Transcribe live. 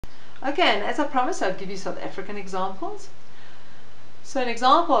Okay, and as I promised, I'd give you South African examples. So an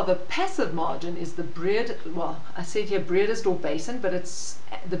example of a passive margin is the I said here Bredasdorp Basin, but it's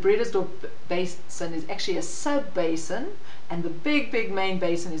the Bredasdorp Basin is actually a sub-basin, and the big main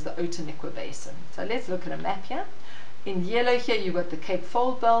basin is the Outeniqua Basin. So let's look at a map here. In yellow here you've got the Cape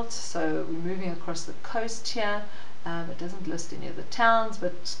Fold Belt, so we're moving across the coast here. It doesn't list any of the towns,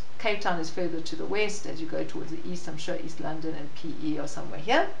 but Cape Town is further to the west. As you go towards the east, I'm sure East London and PE are somewhere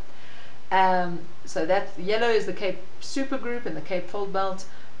here. So that yellow is the Cape Supergroup and the Cape Fold Belt.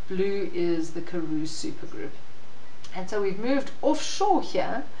 Blue is the Karoo Supergroup. And so we've moved offshore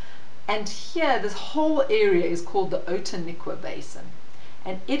here, and here this whole area is called the Outeniqua Basin,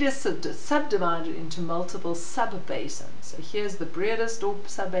 and it is subdivided into multiple sub-basins. So here's the Bredasdorp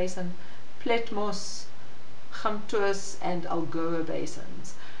sub-basin, Pletmos, Gamtoos and Algoa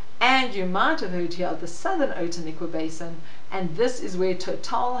basins. And you might have heard here of the southern Outeniqua Basin, and this is where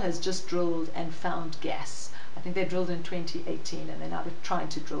Total has just drilled and found gas. I think they drilled in 2018, and they're now trying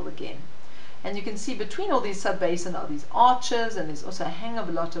to drill again. And you can see between all these sub-basins are these arches, and there's also a hang of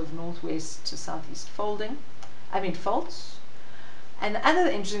a lot of northwest to southeast faults. And the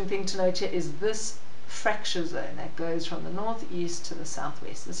other interesting thing to note here is this fracture zone that goes from the northeast to the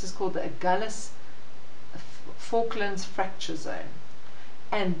southwest. This is called the Agulhas Falklands Fracture Zone.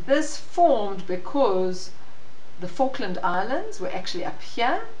 And this formed because the Falkland Islands were actually up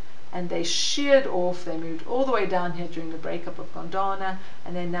here, and they sheared off. They moved all the way down here during the breakup of Gondwana,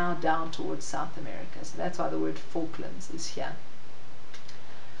 and they're now down towards South America. So that's why the word Falklands is here.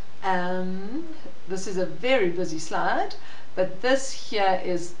 This is a very busy slide, but this here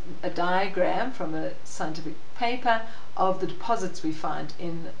is a diagram from a scientific paper of the deposits we find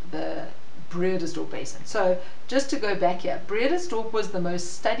in the Bredasdorp Basin. So just to go back here, Bredasdorp was the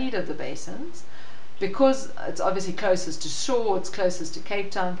most studied of the basins because it's obviously closest to shore, it's closest to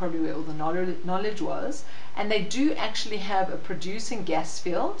Cape Town, probably where all the knowledge was, and they do actually have a producing gas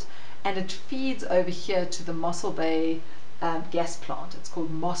field, and it feeds over here to the Mossel Bay gas plant. It's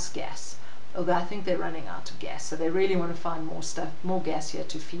called Moss Gas, although I think they're running out of gas, so they really want to find more gas here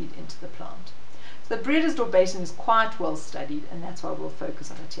to feed into the plant. The Bredasdorp Basin is quite well studied, and that's why we'll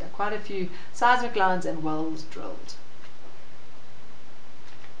focus on it here. Quite a few seismic lines and wells drilled.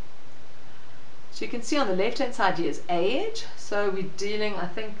 So you can see on the left hand side here is age. So we're dealing, I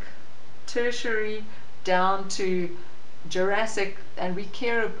think, tertiary down to Jurassic, and we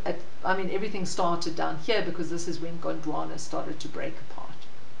care at, I mean, everything started down here because this is when Gondwana started to break apart.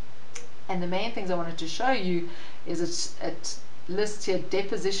 And the main things I wanted to show you is it lists here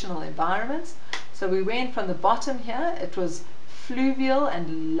depositional environments. So we went from the bottom here, it was fluvial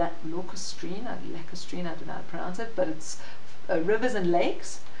and lacustrine, I don't know how to pronounce it, but it's rivers and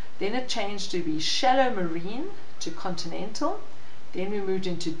lakes. Then it changed to be shallow marine to continental. Then we moved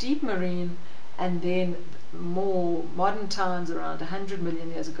into deep marine, and then more modern times, around 100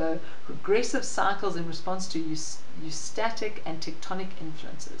 million years ago, regressive cycles in response to eustatic and tectonic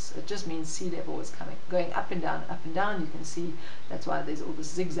influences. It just means sea level was going up and down, up and down. You can see that's why there's all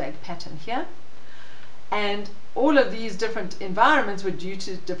this zigzag pattern here. And all of these different environments were due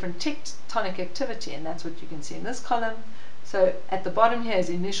to different tectonic activity, and that's what you can see in this column. So at the bottom here is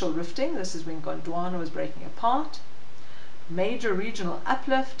initial rifting. This is when Gondwana was breaking apart. Major regional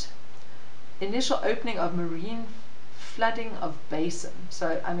uplift. Initial opening of marine flooding of basin.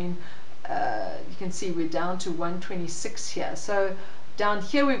 So I mean, you can see we're down to 126 here. So down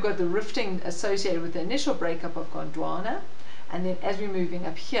here we've got the rifting associated with the initial breakup of Gondwana, and then as we're moving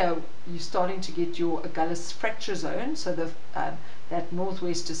up here, you're starting to get your Agulhas fracture zone. So the that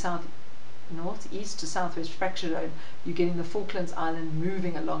northeast to southwest fracture zone, you're getting the Falklands Island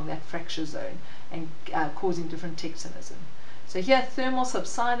moving along that fracture zone and causing different tectonism. So here, thermal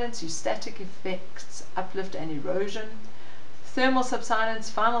subsidence, eustatic effects, uplift and erosion. Thermal subsidence,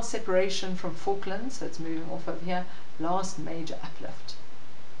 final separation from Falklands, so it's moving off over here, last major uplift.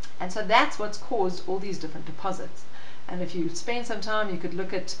 And so that's what's caused all these different deposits. And if you spend some time, you could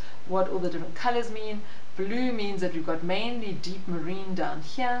look at what all the different colors mean. Blue means that we've got mainly deep marine down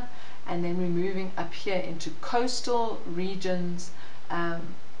here, and then we're moving up here into coastal regions.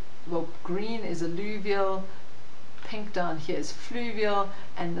 Well, green is alluvial, pink down here is fluvial,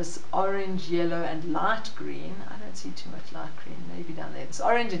 and this orange, yellow, and light green, I don't see too much light green, maybe down there. This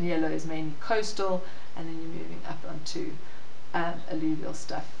orange and yellow is mainly coastal, and then you're moving up onto alluvial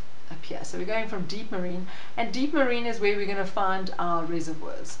stuff up here. So we're going from deep marine, and deep marine is where we're going to find our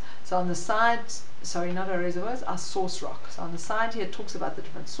reservoirs. So on the side, sorry, not our reservoirs, our source rock. So on the side here it talks about the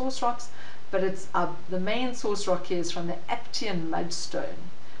different source rocks, but it's the main source rock here is from the Aptian mudstone.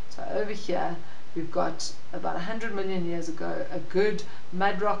 So over here we've got about 100 million years ago a good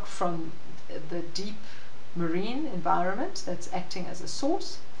mud rock from the deep marine environment that's acting as a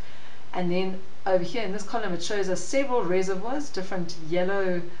source. And then over here in this column it shows us several reservoirs, different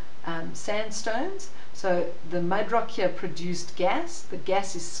yellow sandstones. So the mud rock here produced gas. The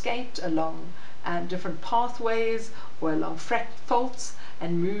gas escaped along different pathways or along frac faults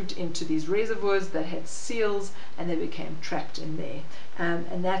and moved into these reservoirs that had seals, and they became trapped in there.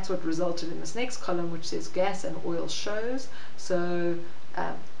 And that's what resulted in this next column, which says gas and oil shows. So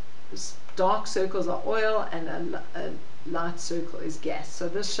dark circles are oil and a light circle is gas. So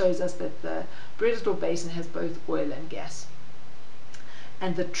this shows us that the Bredasdorp Basin has both oil and gas.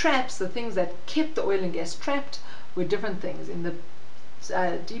 And the traps, the things that kept the oil and gas trapped, were different things. In the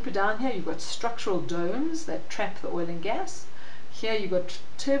deeper down here, you've got structural domes that trap the oil and gas. Here you've got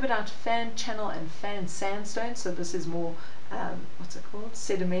turbidite, fan channel, and fan sandstone. So this is more, what's it called?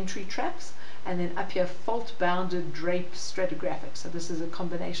 Sedimentary traps. And then up here, fault-bounded drape stratigraphic. So this is a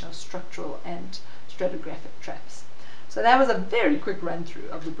combination of structural and stratigraphic traps. So that was a very quick run-through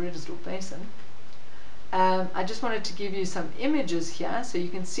of the Bredasdorp Basin. I just wanted to give you some images here. So you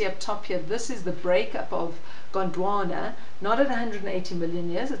can see up top here, this is the breakup of Gondwana, not at 180 million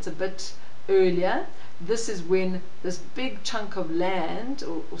years, it's a bit earlier. This is when this big chunk of land,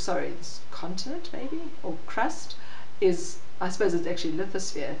 or sorry, this continent maybe, or crust, is, I suppose it's actually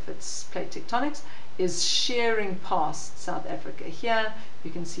lithosphere if it's plate tectonics, is shearing past South Africa. Here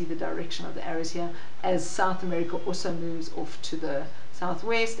you can see the direction of the arrows here as South America also moves off to the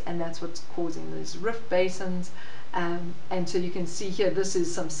southwest, and that's what's causing these rift basins. And so you can see here, this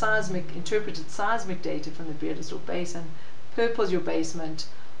is some interpreted seismic data from the Bredasdorp Basin. Purple is your basement,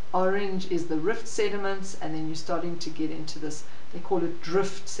 orange is the rift sediments, and then you're starting to get into this, they call it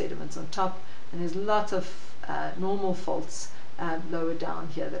drift sediments on top, and there's lots of normal faults lower down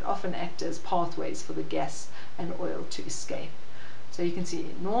here that often act as pathways for the gas and oil to escape. So you can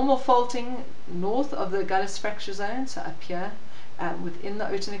see normal faulting north of the Gullis fracture zone, so up here within the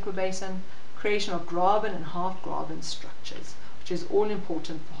Outeniqua Basin, creation of graben and half-graben structures, which is all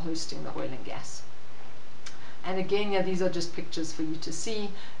important for hosting the oil and gas. And again, yeah, these are just pictures for you to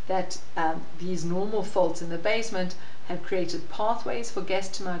see that these normal faults in the basement have created pathways for gas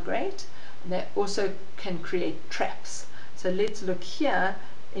to migrate, and they also can create traps. So let's look here.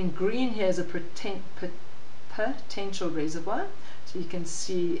 In green here is a potential reservoir. So you can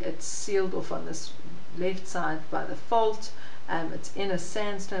see it's sealed off on this left side by the fault. It's in a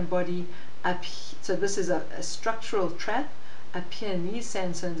sandstone body. So this is a structural trap. Up here in these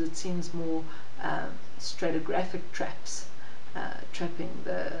sandstones it seems more stratigraphic traps trapping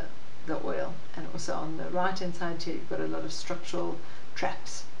the oil. And also on the right hand side here you've got a lot of structural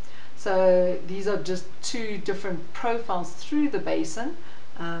traps. So these are just two different profiles through the basin,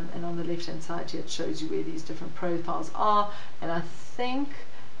 and on the left hand side here it shows you where these different profiles are. And I think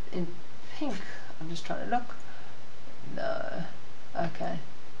in pink, I'm just trying to look, no, okay,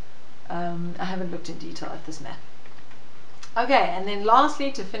 I haven't looked in detail at this map. Okay, and then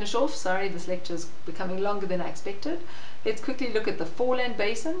lastly, to finish off, sorry this lecture is becoming longer than I expected, let's quickly look at the foreland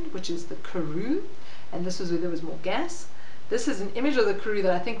basin, which is the Karoo, and this was where there was more gas. This is an image of the Karoo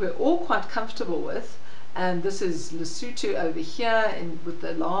that I think we're all quite comfortable with, and this is Lesotho over here with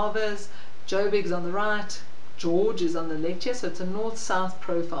the lavas, Joburg's on the right, George is on the left here, so it's a north-south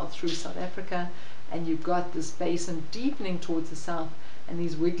profile through South Africa, and you've got this basin deepening towards the south, and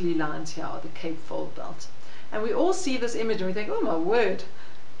these wiggly lines here are the Cape Fold Belt. And we all see this image and we think, oh my word,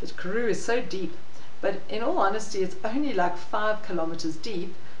 the Karoo is so deep. But in all honesty, it's only like 5 kilometers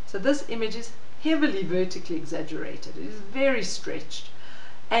deep, so this image is heavily vertically exaggerated. It is very stretched.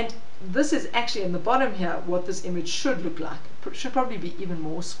 And this is actually in the bottom here what this image should look like. It should probably be even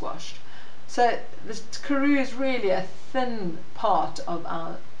more squashed. So this Karoo is really a thin part of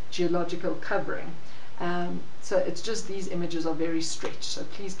our geological covering. So it's just these images are very stretched, so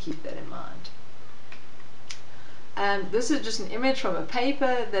please keep that in mind. This is just an image from a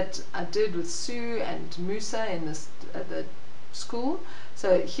paper that I did with Sue and Musa in the school.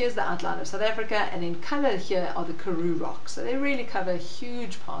 So here's the outline of South Africa, and in color here are the Karoo rocks. So they really cover a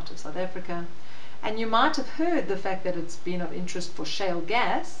huge part of South Africa. And you might have heard the fact that it's been of interest for shale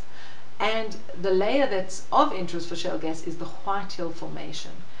gas, and the layer that's of interest for shale gas is the White Hill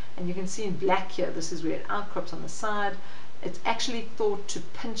Formation. And you can see in black here, this is where it outcrops on the side. It's actually thought to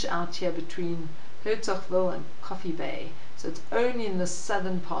pinch out here between Hertzogville and Coffee Bay. So it's only in the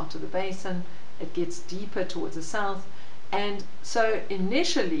southern part of the basin. It gets deeper towards the south, And so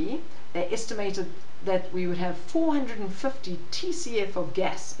initially they estimated that we would have 450 TCF of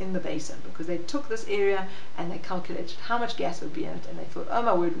gas in the basin, because they took this area and they calculated how much gas would be in it, and they thought, oh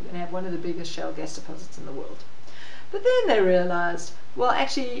my word, we're going to have one of the biggest shale gas deposits in the world. But then they realized, well,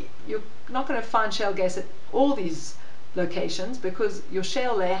 actually you're not going to find shale gas at all these locations, because your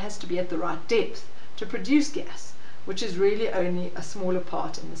shale layer has to be at the right depth to produce gas, which is really only a smaller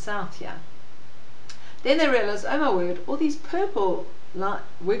part in the south here. Then they realized, oh my word, all these purple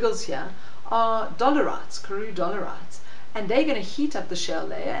wiggles here are dolerites, Karoo dolerites, and they're going to heat up the shale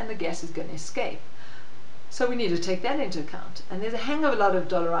layer and the gas is going to escape. So we need to take that into account. And there's a hang of a lot of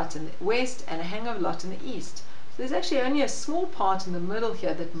dolerites in the west and a hang of a lot in the east. So there's actually only a small part in the middle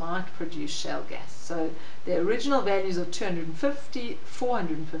here that might produce shale gas. So the original values of 250,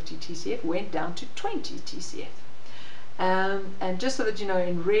 450 TCF went down to 20 TCF. And just so that you know,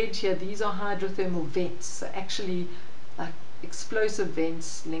 in red here, these are hydrothermal vents, so actually explosive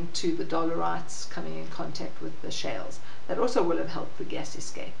vents linked to the dolerites coming in contact with the shales. That also will have helped the gas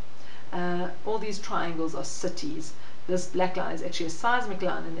escape. All these triangles are cities. This black line is actually a seismic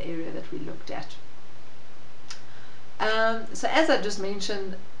line in the area that we looked at. So as I just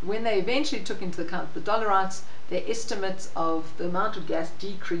mentioned, when they eventually took into account the dolerites, their estimates of the amount of gas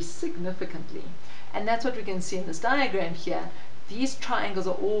decreased significantly. And that's what we can see in this diagram here. These triangles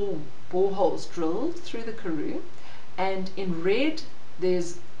are all boreholes drilled through the Karoo, and in red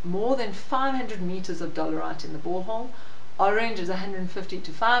there's more than 500 meters of dolerite in the borehole. Orange is 150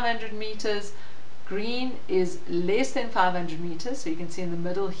 to 500 meters. Green is less than 500 meters, so you can see in the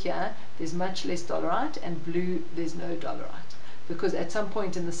middle here there's much less dolerite, and blue there's no dolerite, because at some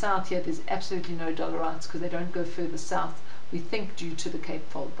point in the south here there's absolutely no dolerites because they don't go further south, we think due to the Cape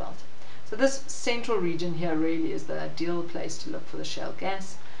Fold Belt. So this central region here really is the ideal place to look for the shale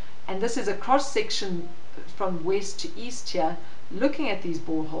gas. And this is a cross section from west to east here, looking at these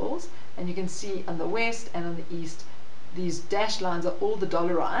boreholes, and you can see on the west and on the east these dashed lines are all the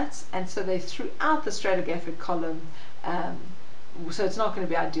dolerites, and so they're throughout the stratigraphic column. So it's not going to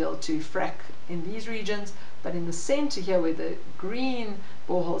be ideal to frack in these regions, but in the center here where the green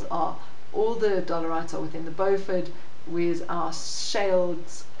boreholes are, all the dolerites are within the Beaufort, whereas our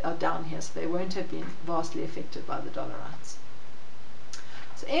shales are down here, so they won't have been vastly affected by the dolerites.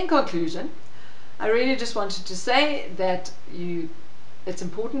 So in conclusion, I really just wanted to say that it's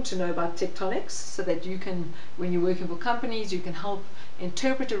important to know about tectonics, so that you can, when you're working for companies, you can help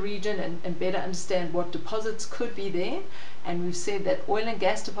interpret a region and better understand what deposits could be there. And we've said that oil and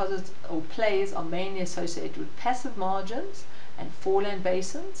gas deposits or plays are mainly associated with passive margins and foreland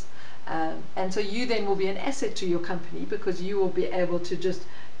basins. And so you then will be an asset to your company, because you will be able to just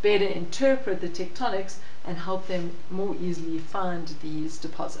better interpret the tectonics and help them more easily find these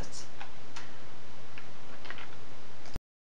deposits.